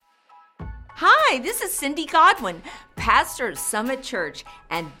Hi, this is Cindy Godwin, pastor of Summit Church,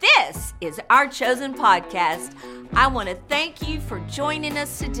 and this is our Chosen podcast. I want to thank you for joining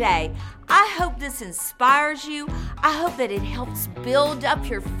us today. I hope this inspires you. I hope that it helps build up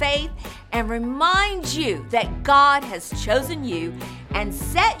your faith and remind you that God has chosen you and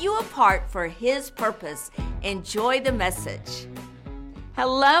set you apart for His purpose. Enjoy the message.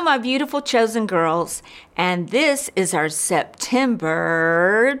 Hello, my beautiful chosen girls, and this is our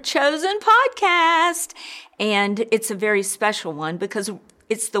September Chosen podcast, and it's a very special one because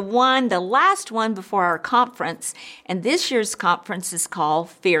it's the last one before our conference, and this year's conference is called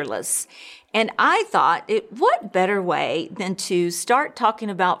Fearless. And I thought, what better way than to start talking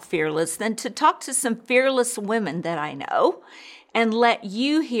about Fearless than to talk to some fearless women that I know and let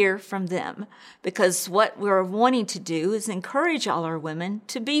you hear from them, because what we're wanting to do is encourage all our women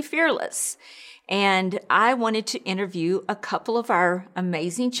to be fearless. And I wanted to interview a couple of our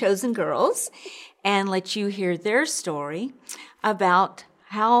amazing chosen girls and let you hear their story about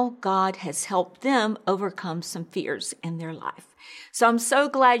how God has helped them overcome some fears in their life. So I'm so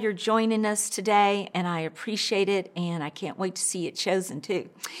glad you're joining us today, and I appreciate it, and I can't wait to see you chosen too.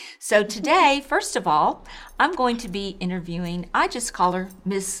 So today, first of all, I'm going to be interviewing, I just call her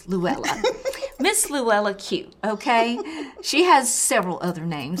Miss Louella. Miss Louella Q, okay? She has several other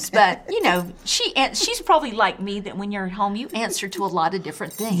names, but, she's probably like me that when you're at home, you answer to a lot of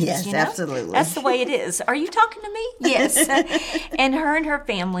different things. Yes, you know? Absolutely. That's the way it is. Are you talking to me? Yes. And her and her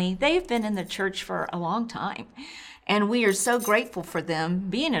family, they've been in the church for a long time. And we are so grateful for them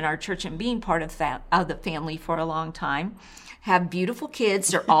being in our church and being part of the family for a long time. Have beautiful kids.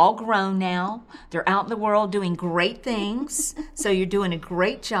 They're all grown now. They're out in the world doing great things. So you're doing a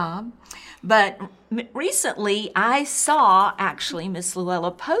great job. But recently I saw actually Miss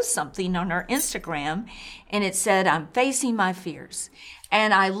Louella post something on her Instagram, and it said, "I'm facing my fears."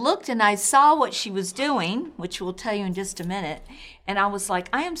 And I looked and I saw what she was doing, which we'll tell you in just a minute. And I was like,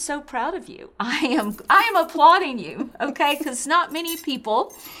 I am so proud of you. I am applauding you, okay? Because not many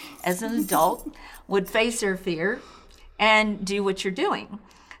people, as an adult, would face their fear and do what you're doing.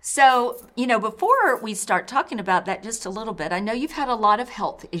 So, before we start talking about that just a little bit, I know you've had a lot of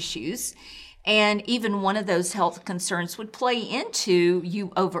health issues. And even one of those health concerns would play into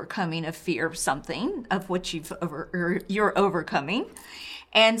you overcoming a fear of something, of what you're overcoming.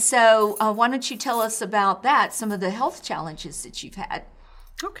 And so why don't you tell us about that, some of the health challenges that you've had?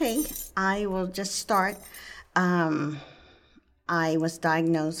 Okay, I will just start. I was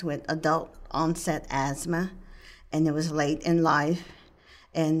diagnosed with adult onset asthma, and it was late in life.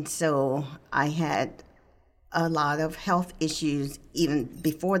 And so I had a lot of health issues even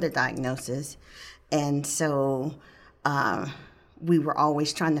before the diagnosis. And so we were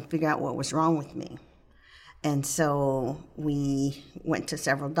always trying to figure out what was wrong with me. And so we went to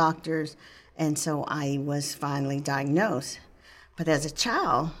several doctors, and so I was finally diagnosed. But as a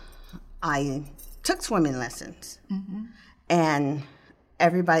child, I took swimming lessons. Mm-hmm. And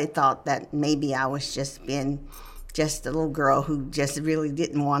everybody thought that maybe I was just a little girl who just really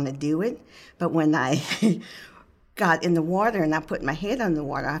didn't want to do it. But when I got in the water and I put my head under the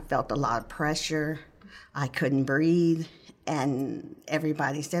water, I felt a lot of pressure. I couldn't breathe. And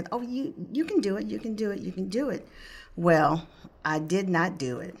everybody said, "Oh, you can do it, you can do it, you can do it." Well, I did not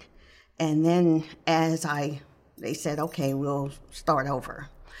do it. And then they said, "Okay, we'll start over."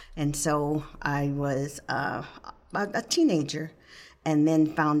 And so I was a teenager, and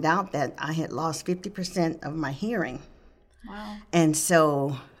then found out that I had lost 50% of my hearing. Wow. And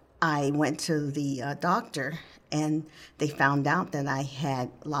so I went to the doctor, and they found out that I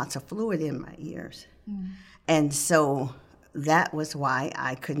had lots of fluid in my ears. Mm. And so that was why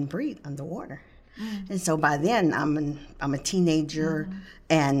I couldn't breathe underwater. Mm. And so by then I'm a teenager,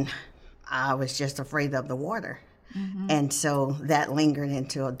 and I was just afraid of the water. Mm-hmm. And so that lingered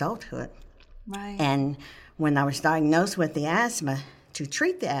into adulthood. Right. And when I was diagnosed with the asthma, to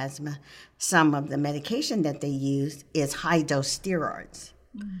treat the asthma, some of the medication that they used is high-dose steroids.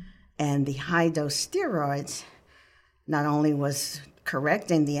 Mm. And the high-dose steroids not only was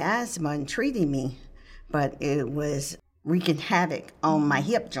correcting the asthma and treating me, but it was wreaking havoc on my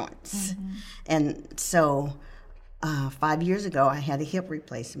hip joints. Mm-hmm. And so 5 years ago, I had a hip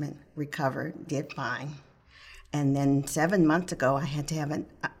replacement, recovered, did fine. And then 7 months ago, I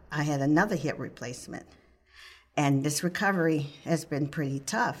had another hip replacement. And this recovery has been pretty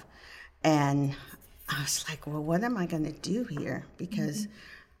tough. And I was like, well, what am I going to do here? Because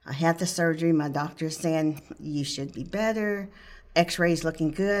I had the surgery. My doctor's saying, you should be better. X-rays looking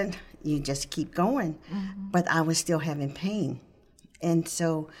good. You just keep going. Mm-hmm. But I was still having pain. And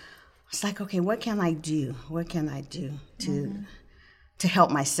so I was like, okay, what can I do? What can I do to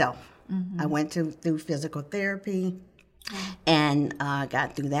help myself? I went through physical therapy and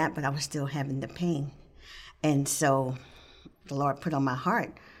got through that, but I was still having the pain. And so the Lord put on my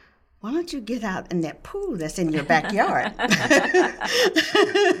heart, why don't you get out in that pool that's in your backyard?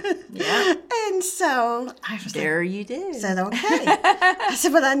 Yeah. And so I was There you did. said, okay. I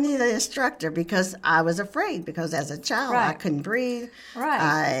said, but I need an instructor because I was afraid because as a child, I Right. couldn't breathe. Right.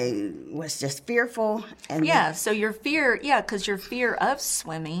 I was just fearful. And Yeah, so your fear, because your fear of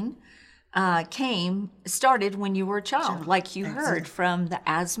swimming started when you were a child, like you heard from the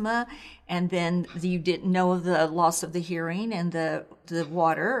asthma, and then you didn't know of the loss of the hearing and the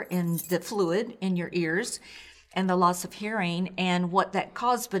water and the fluid in your ears and the loss of hearing and what that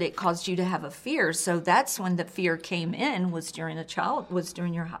caused, but it caused you to have a fear. So that's when the fear came in, was during your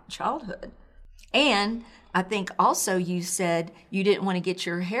childhood. And I think also you said you didn't want to get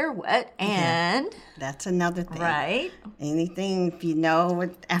your hair wet, and that's another thing. right. Anything, if you know,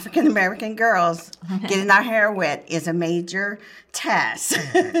 with African American girls, getting our hair wet is a major task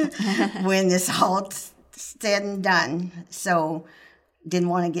when it's all said and done. So, didn't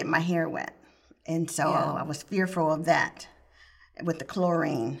want to get my hair wet. And so I was fearful of that with the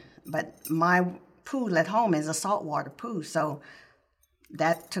chlorine. But my pool at home is a saltwater pool, so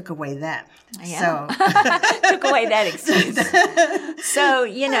that took away that. Yeah. So Took away that excuse. So,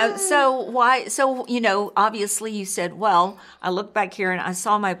 obviously you said, well, I looked back here and I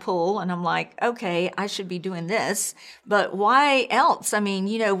saw my pool and I'm like, okay, I should be doing this. But why else? I mean,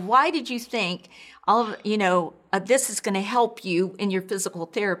 why did you think this is going to help you in your physical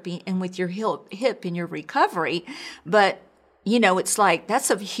therapy and with your hip in your recovery? But it's like,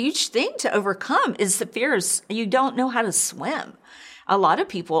 that's a huge thing to overcome, is the fears. You don't know how to swim. A lot of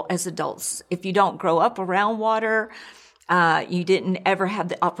people as adults, if you don't grow up around water, you didn't ever have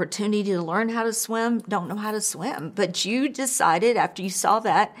the opportunity to learn how to swim, don't know how to swim. But you decided after you saw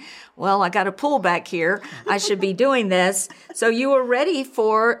that, well, I got a pool back here, I should be doing this. So you were ready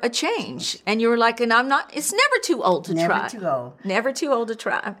for a change. And you were like, and it's never too old to try. never too old. Never too old to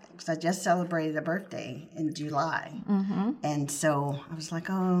try. Because I just celebrated a birthday in July. And so I was like,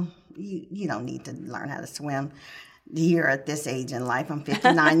 oh, you don't need to learn how to swim. You're at this age in life. I'm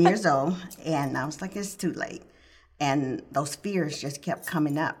 59 years old. And I was like, it's too late. And those fears just kept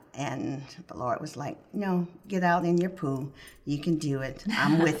coming up. And the Lord was like, no, get out in your pool. You can do it.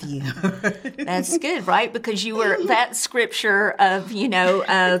 I'm with you. That's good, right? Because you were that scripture of,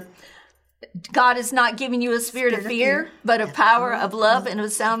 God is not giving you a spirit of fear, but a power of love and of a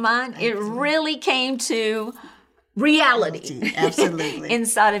sound mind. It really came to reality. Absolutely.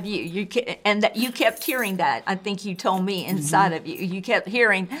 Inside of you. And that you kept hearing that. I think you told me inside of you. You kept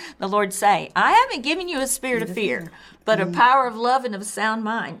hearing the Lord say, I haven't given you a spirit of fear, but a power of love and of a sound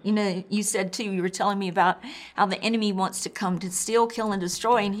mind. You said too, you were telling me about how the enemy wants to come to steal, kill, and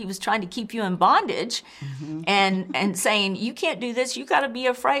destroy, and he was trying to keep you in bondage and saying, you can't do this, you got to be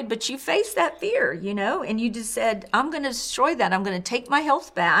afraid, but you face that fear, and you just said, I'm going to destroy that. I'm going to take my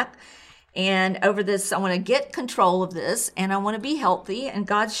health back. And over this, I want to get control of this, and I want to be healthy, and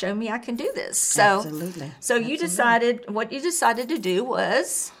God showed me I can do this. So, Absolutely. So you decided, what you decided to do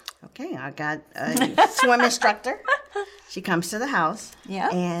was? Okay, I got a swim instructor. She comes to the house,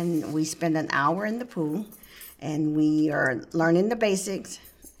 and we spend an hour in the pool, and we are learning the basics,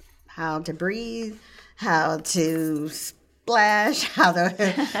 how to breathe, how to splash, how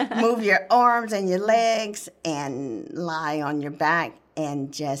to move your arms and your legs, and lie on your back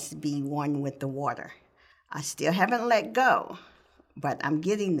and just be one with the water. I still haven't let go, but I'm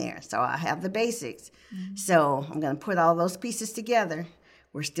getting there. So I have the basics. So I'm going to put all those pieces together.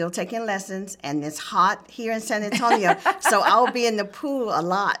 We're still taking lessons, and it's hot here in San Antonio, so I'll be in the pool a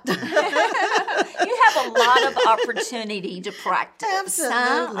lot. You have a lot of opportunity to practice.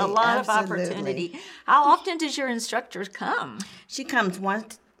 Absolutely. A lot of opportunity. How often does your instructor come? She comes 1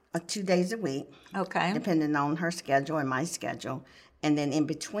 or 2 days a week. Okay. Depending on her schedule and my schedule. And then in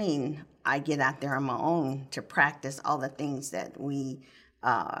between, I get out there on my own to practice all the things that we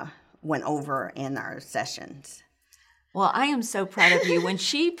went over in our sessions. Well, I am so proud of you. When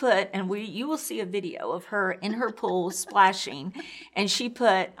she put, you will see a video of her in her pool splashing, and she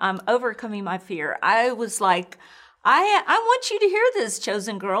put, I'm overcoming my fear. I was like, I want you to hear this,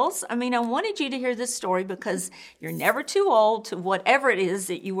 chosen girls. I mean, I wanted you to hear this story because you're never too old to whatever it is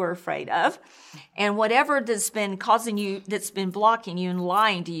that you were afraid of. And whatever that's been causing you, that's been blocking you and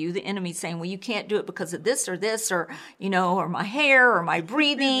lying to you, the enemy saying, well, you can't do it because of this, or or my hair, or my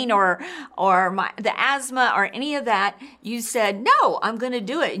breathing, or the asthma, or any of that. You said, no, I'm going to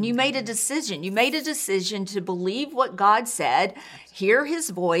do it. And you made a decision. You made a decision to believe what God said hear his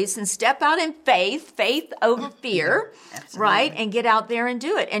voice and step out in faith over fear, right? And get out there and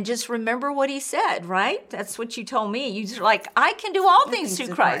do it. And just remember what he said, right? That's what you told me. You're like, I can do all things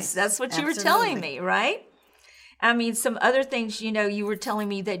through Christ. That's what you were telling me, right? I mean, some other things, you were telling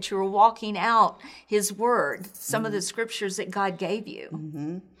me that you were walking out his word, some of the scriptures that God gave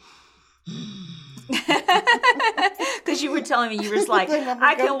you. Because you were telling me, you were like,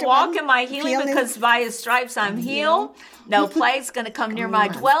 I can walk in my healing because by his stripes I'm healed. No plague's going to come near my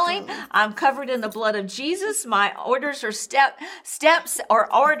dwelling. I'm covered in the blood of Jesus. My orders are steps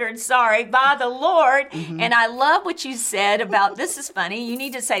are ordered, by the Lord. And I love what you said about, this is funny. You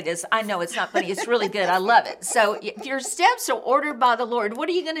need to say this. I know it's not funny. It's really good. I love it. So if your steps are ordered by the Lord, what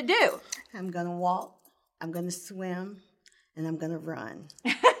are you going to do? I'm going to walk. I'm going to swim. And I'm going to run.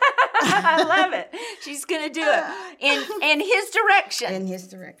 I love it. She's going to do it in his direction. In his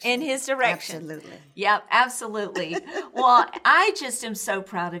direction. In his direction. Absolutely. Yep, absolutely. Well, I just am so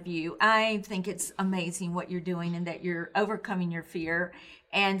proud of you. I think it's amazing what you're doing and that you're overcoming your fear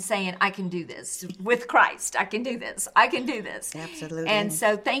and saying, I can do this with Christ. I can do this. I can do this. Absolutely. And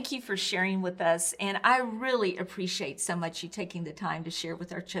so thank you for sharing with us. And I really appreciate so much you taking the time to share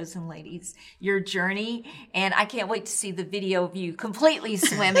with our chosen ladies your journey. And I can't wait to see the video of you completely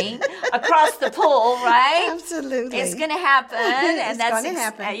swimming across the pool, right? Absolutely. It's going to happen. It's going to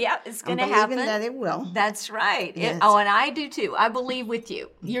happen. Yeah, it's going to happen. I'm believing that it will. That's right. Yes. And I do too. I believe with you.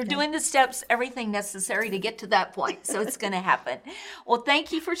 You're doing the steps, everything necessary to get to that point. So it's going to happen. Well, thank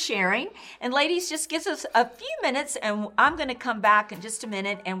you for sharing. And ladies, just give us a few minutes and I'm going to come back in just a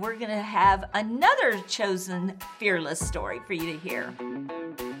minute and we're going to have another chosen fearless story for you to hear.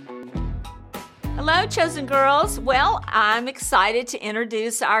 Hello, chosen girls. Well, I'm excited to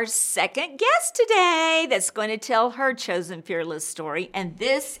introduce our second guest today that's going to tell her chosen fearless story, and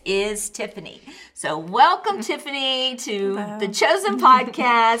this is Tiffany. So welcome, Tiffany, to the Chosen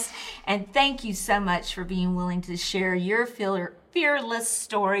Podcast, and thank you so much for being willing to share your fearless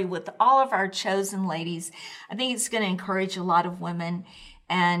story with all of our chosen ladies. I think it's going to encourage a lot of women.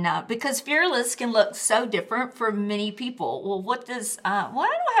 And because fearless can look so different for many people. Well, what does, I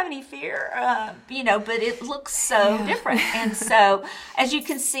don't have any fear, but it looks so different. And so, as you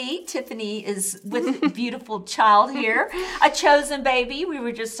can see, Tiffany is with a beautiful child here, a chosen baby. We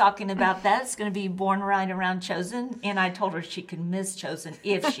were just talking about that. It's going to be born right around chosen. And I told her she can miss chosen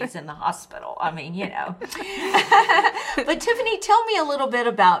if she's in the hospital. I mean, But Tiffany, tell me a little bit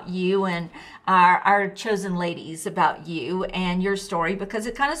about you and our chosen ladies, about you and your story, because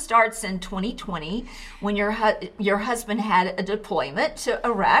it kind of starts in 2020 when your husband had a deployment to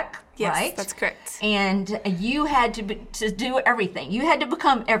Iraq, yes, right? That's correct. And you had to do everything. You had to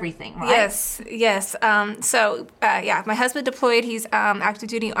become everything, right? Yes. My husband deployed. He's active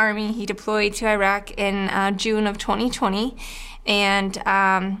duty Army. He deployed to Iraq in June of 2020, and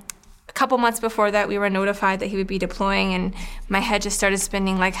a couple months before that, we were notified that he would be deploying, and my head just started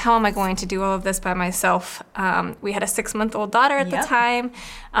spinning, like, how am I going to do all of this by myself? We had a 6-month-old daughter at the time.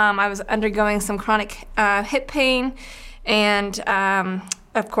 I was undergoing some chronic hip pain, and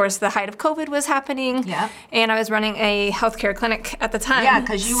of course, the height of COVID was happening, and I was running a healthcare clinic at the time. Yeah,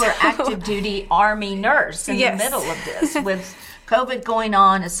 because you were active duty Army nurse in the middle of this with COVID going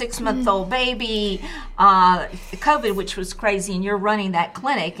on, a 6-month-old baby, COVID, which was crazy, and you're running that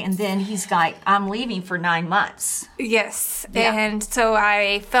clinic, and then he's like, I'm leaving for 9 months. Yes, and so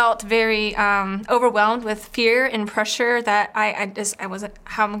I felt very overwhelmed with fear and pressure that I wasn't,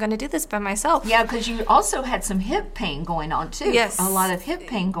 how am I going to do this by myself? Yeah, because you also had some hip pain going on, too. Yes. A lot of hip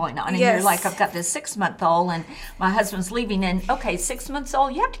pain going on, and you're like, I've got this 6-month-old, and my husband's leaving, and 6 months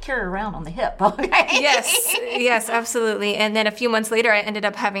old, you have to carry around on the hip, okay? Yes, absolutely. And then a few months later, I ended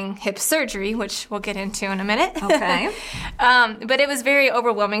up having hip surgery, which we'll get into in a minute. Okay. But it was very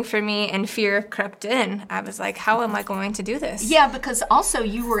overwhelming for me, and fear crept in. I was like, how am I going to do this? Yeah, because also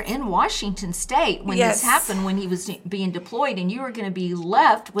you were in Washington State when this happened, when he was being deployed, and you were going to be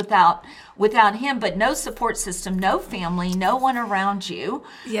left without him, but no support system, no family, no one around you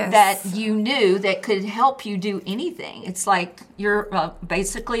that you knew that could help you do anything. It's like you're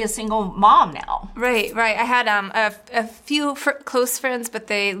basically a single mom now. Right. I had a few close friends, but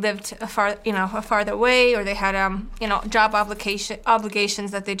they lived a farther away, or they had job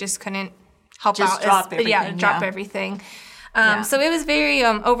obligations that they just couldn't help out. Drop everything. Drop everything. So it was very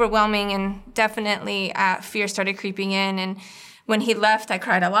overwhelming, and definitely fear started creeping in. And when he left, I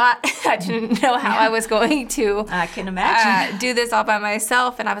cried a lot. I didn't know how I was going to I can imagine. do this all by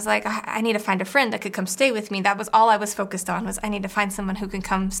myself. And I was like, I need to find a friend that could come stay with me. That was all I was focused on, was I need to find someone who can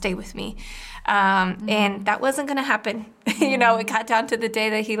come stay with me. And that wasn't going to happen. You know, it got down to the day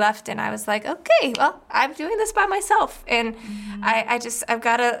that he left, and I was like, okay, well, I'm doing this by myself. And I've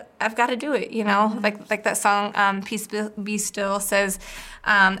got to do it, you know, like that song, Peace Be Still says,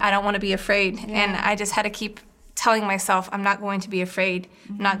 I don't want to be afraid. And I just had to keep telling myself, I'm not going to be afraid.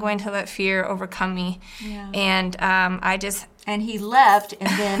 I'm not going to let fear overcome me. And And he left, and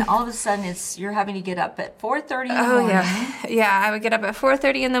then all of a sudden you're having to get up at 4:30 in the morning. Yeah, I would get up at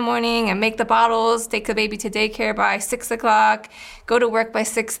 4:30 in the morning and make the bottles, take the baby to daycare by 6 o'clock, go to work by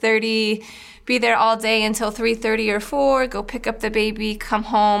 6:30, be there all day until 3:30 or 4, go pick up the baby, come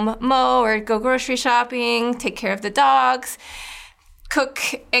home, mow or go grocery shopping, take care of the dogs, cook,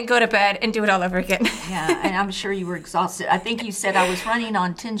 and go to bed and do it all over again. Yeah, and I'm sure you were exhausted. I think you said I was running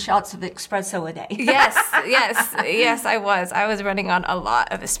on 10 shots of espresso a day. Yes, I was. I was running on a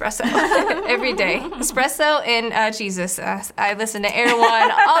lot of espresso every day. Espresso and Jesus. I listen to Air One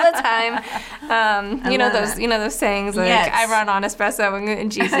all the time. You know those sayings like, yes. I run on espresso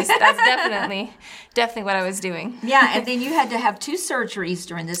and Jesus. That's definitely what I was doing. Yeah, and then you had to have 2 surgeries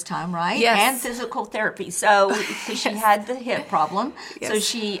during this time, right? Yes. And physical therapy. So, because she had the hip problem. Yes. So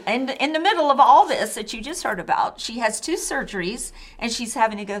she, in the middle of all this that you just heard about, she has 2 surgeries, and she's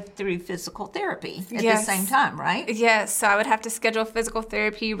having to go through physical therapy at the same time, right? Yes, so I would have to schedule physical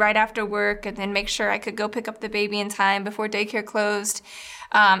therapy right after work, and then make sure I could go pick up the baby in time before daycare closed.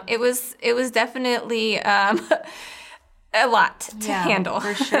 It was definitely a lot to handle.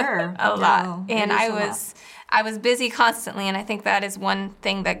 For sure. A lot. And I was busy constantly, and I think that is one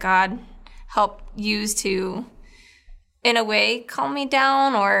thing that God helped use to, in a way, calm me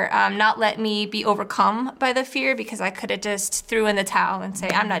down or not let me be overcome by the fear, because I could have just threw in the towel and say,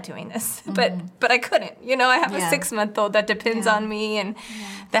 I'm not doing this. But I couldn't. You know, I have a 6-month-old that depends on me and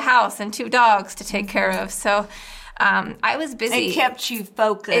the house and 2 dogs to take care of. So I was busy. It kept you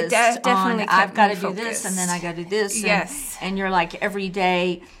focused. It definitely kept I've got to me do this, focused. and then I got to do this. Yes. And you're like every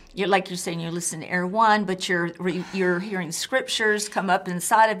day. You're like you're saying you're listening to Air One, but you're hearing scriptures come up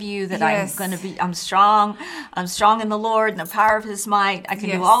inside of you that Yes. I'm strong in the Lord and the power of His might. I can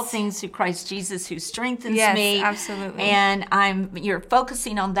do all things through Christ Jesus who strengthens me. Yes, absolutely. And you're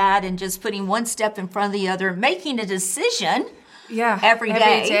focusing on that and just putting one step in front of the other, making a decision. Every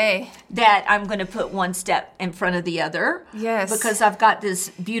day that I'm going to put one step in front of the other. Yes. Because I've got this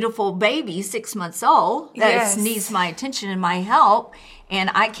beautiful baby, 6 months old, that needs my attention and my help. And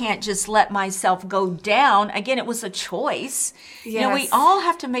I can't just let myself go down. Again, it was a choice. Yes. You know, we all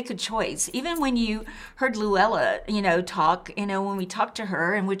have to make a choice. Even when you heard Louella, talk, when we talked to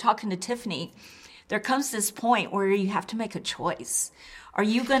her and we're talking to Tiffany, there comes this point where you have to make a choice. Are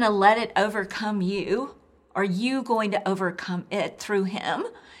you going to let it overcome you? Are you going to overcome it through Him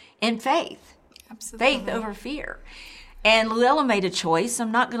in faith? Absolutely. Faith over fear. And Louella made a choice.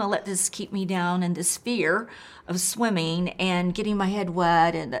 I'm not going to let this keep me down in this fear of swimming and getting my head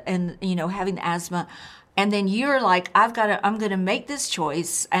wet and having asthma. And then you're like, I'm going to make this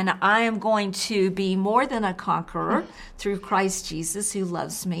choice, and I am going to be more than a conqueror through Christ Jesus who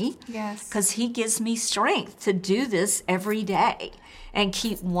loves me. Yes. Because He gives me strength to do this every day and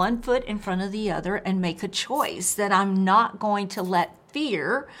keep one foot in front of the other and make a choice that I'm not going to let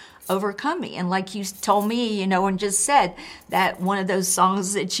fear overcome me. And like you told me, and just said that one of those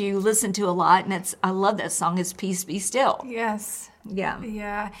songs that you listen to a lot, and I love that song, is Peace Be Still. Yes.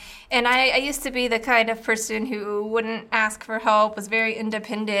 Yeah. And I used to be the kind of person who wouldn't ask for help, was very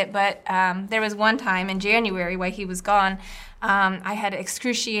independent, but there was one time in January while he was gone, I had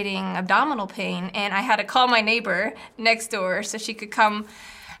excruciating abdominal pain, and I had to call my neighbor next door so she could come.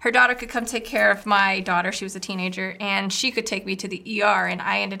 Her daughter could come take care of my daughter. She was a teenager, and she could take me to the ER, and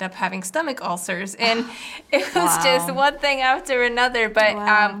I ended up having stomach ulcers. And it was just one thing after another. But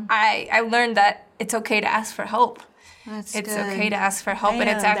I learned that it's okay to ask for help. It's good. okay to ask for help, and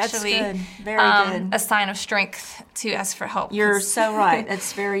it's actually that's good. Very good. A sign of strength to ask for help. You're so right.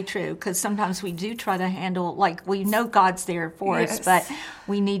 That's very true, because sometimes we do try to handle, like, we know God's there for us, but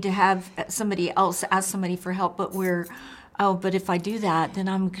we need to have somebody else ask somebody for help, but but if I do that, then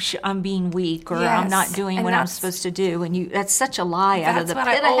I'm being weak, or I'm not doing what I'm supposed to do. And that's such a lie out of the pit of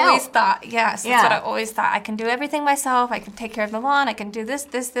hell. That's what I always thought. Yes, that's what I always thought. I can do everything myself. I can take care of the lawn. I can do this,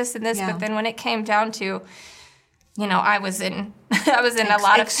 and this. But then when it came down to, I was in I was in a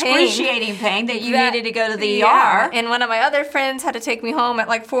lot of pain. Excruciating pain that you needed to go to the Yeah. ER. And one of my other friends had to take me home at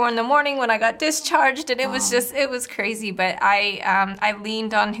like 4 a.m. when I got discharged, and it was crazy. But I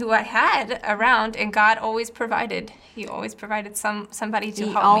leaned on who I had around, and God always provided. He always provided somebody to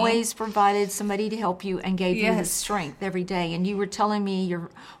help me. He always provided somebody to help you and gave you the Yes. strength every day. And you were telling me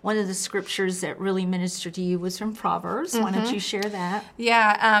one of the scriptures that really ministered to you was from Proverbs. Why don't you share that?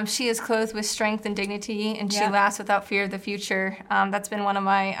 Yeah, she is clothed with strength and dignity, and she laughs without fear of the future. That's been one of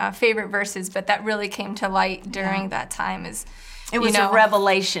my favorite verses, but that really came to light during that time. It was a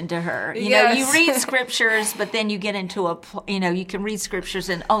revelation to her. You know, you read scriptures, but then you get into you can read scriptures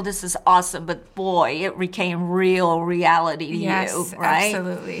and, this is awesome, but boy, it became real reality to you, right?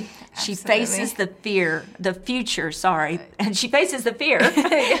 Absolutely. She faces the future, and she faces the fear,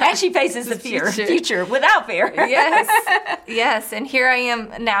 and she faces the future without fear. Yes, and here I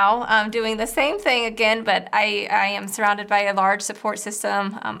am now doing the same thing again, but I am surrounded by a large support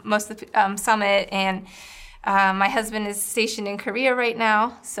system, most of the Summit, and my husband is stationed in Korea right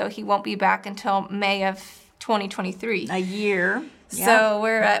now, so he won't be back until May of 2023. A year. So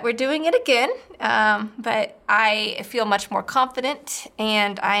we're doing it again, but I feel much more confident,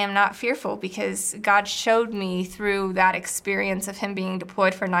 and I am not fearful because God showed me through that experience of him being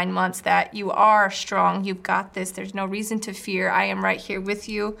deployed for 9 months that you are strong, you've got this, there's no reason to fear, I am right here with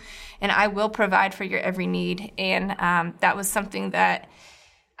you, and I will provide for your every need. And that was something that,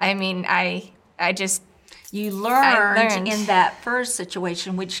 You learned in that first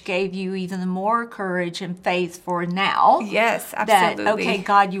situation, which gave you even more courage and faith for now. Yes, absolutely. That, okay,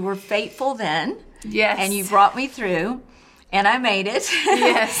 God, you were faithful then. Yes. And you brought me through. And I made it.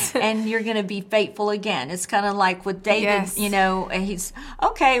 Yes. And you're going to be faithful again. It's kind of like with David, and he's,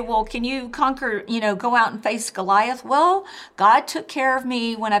 okay, well, can you conquer, go out and face Goliath? Well, God took care of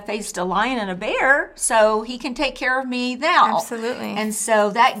me when I faced a lion and a bear, so he can take care of me now. Absolutely. And so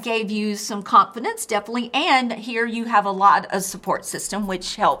that gave you some confidence, definitely. And here you have a lot of support system,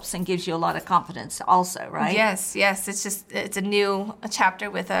 which helps and gives you a lot of confidence also, right? Yes. It's a new chapter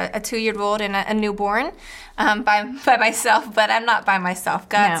with a 2-year-old and a newborn by myself. But I'm not by myself.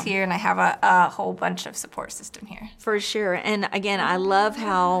 God's here, and I have a whole bunch of support system here. For sure. And again, I love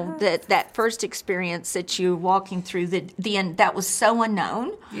how that first experience that you're walking through, the end, that was so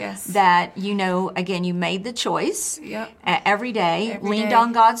unknown. Yes. That, again, you made the choice every day, leaned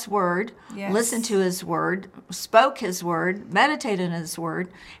on God's word, listened to his word, spoke his word, meditated on his word,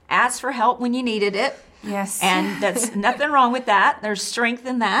 asked for help when you needed it. Yes. And that's nothing wrong with that. There's strength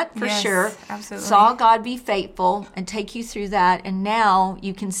in that, for sure. Absolutely. Saw God be faithful and take you through that. And now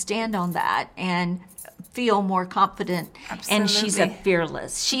you can stand on that and feel more confident. Absolutely. And she's a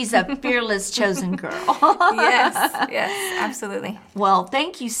fearless chosen girl. Yes, absolutely. Well,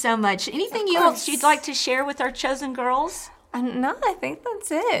 thank you so much. Anything else you'd like to share with our chosen girls? No, I think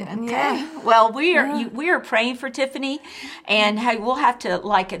that's it. Okay. Yeah. Well, we are praying for Tiffany, and we'll have to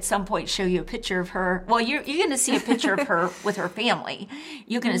at some point show you a picture of her. Well, you're going to see a picture of her with her family.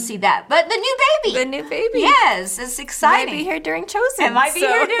 You're going to see that. But the new baby. Yes, it's exciting. Might be here during Chosen. It might be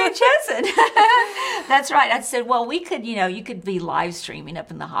here during Chosen. That's right. I said, well, we could, you could be live streaming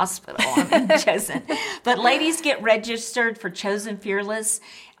up in the hospital on Chosen. But ladies, get registered for Chosen Fearless.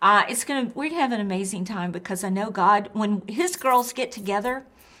 We're gonna have an amazing time because I know God, when his girls get together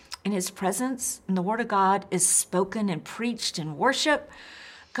in his presence and the word of God is spoken and preached and worship,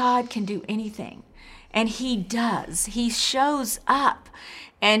 God can do anything. And he does. He shows up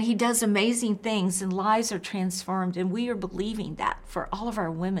and he does amazing things and lives are transformed. And we are believing that for all of our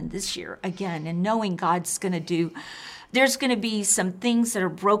women this year again, and knowing God's going to do. There's going to be some things that are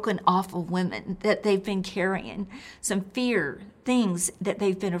broken off of women that they've been carrying, some fear, things that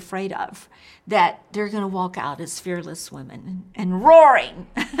they've been afraid of, that they're going to walk out as fearless women and roaring.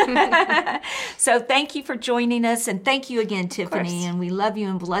 So thank you for joining us, and thank you again, Tiffany, and we love you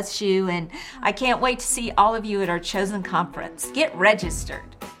and bless you, and I can't wait to see all of you at our Chosen Conference. Get registered.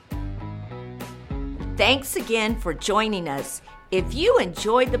 Thanks again for joining us. If you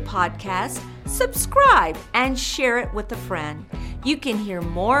enjoyed the podcast, subscribe and share it with a friend. You can hear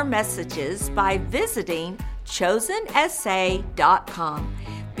more messages by visiting chosensa.com.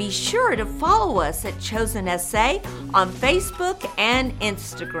 Be sure to follow us at Chosen SA on Facebook and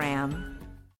Instagram.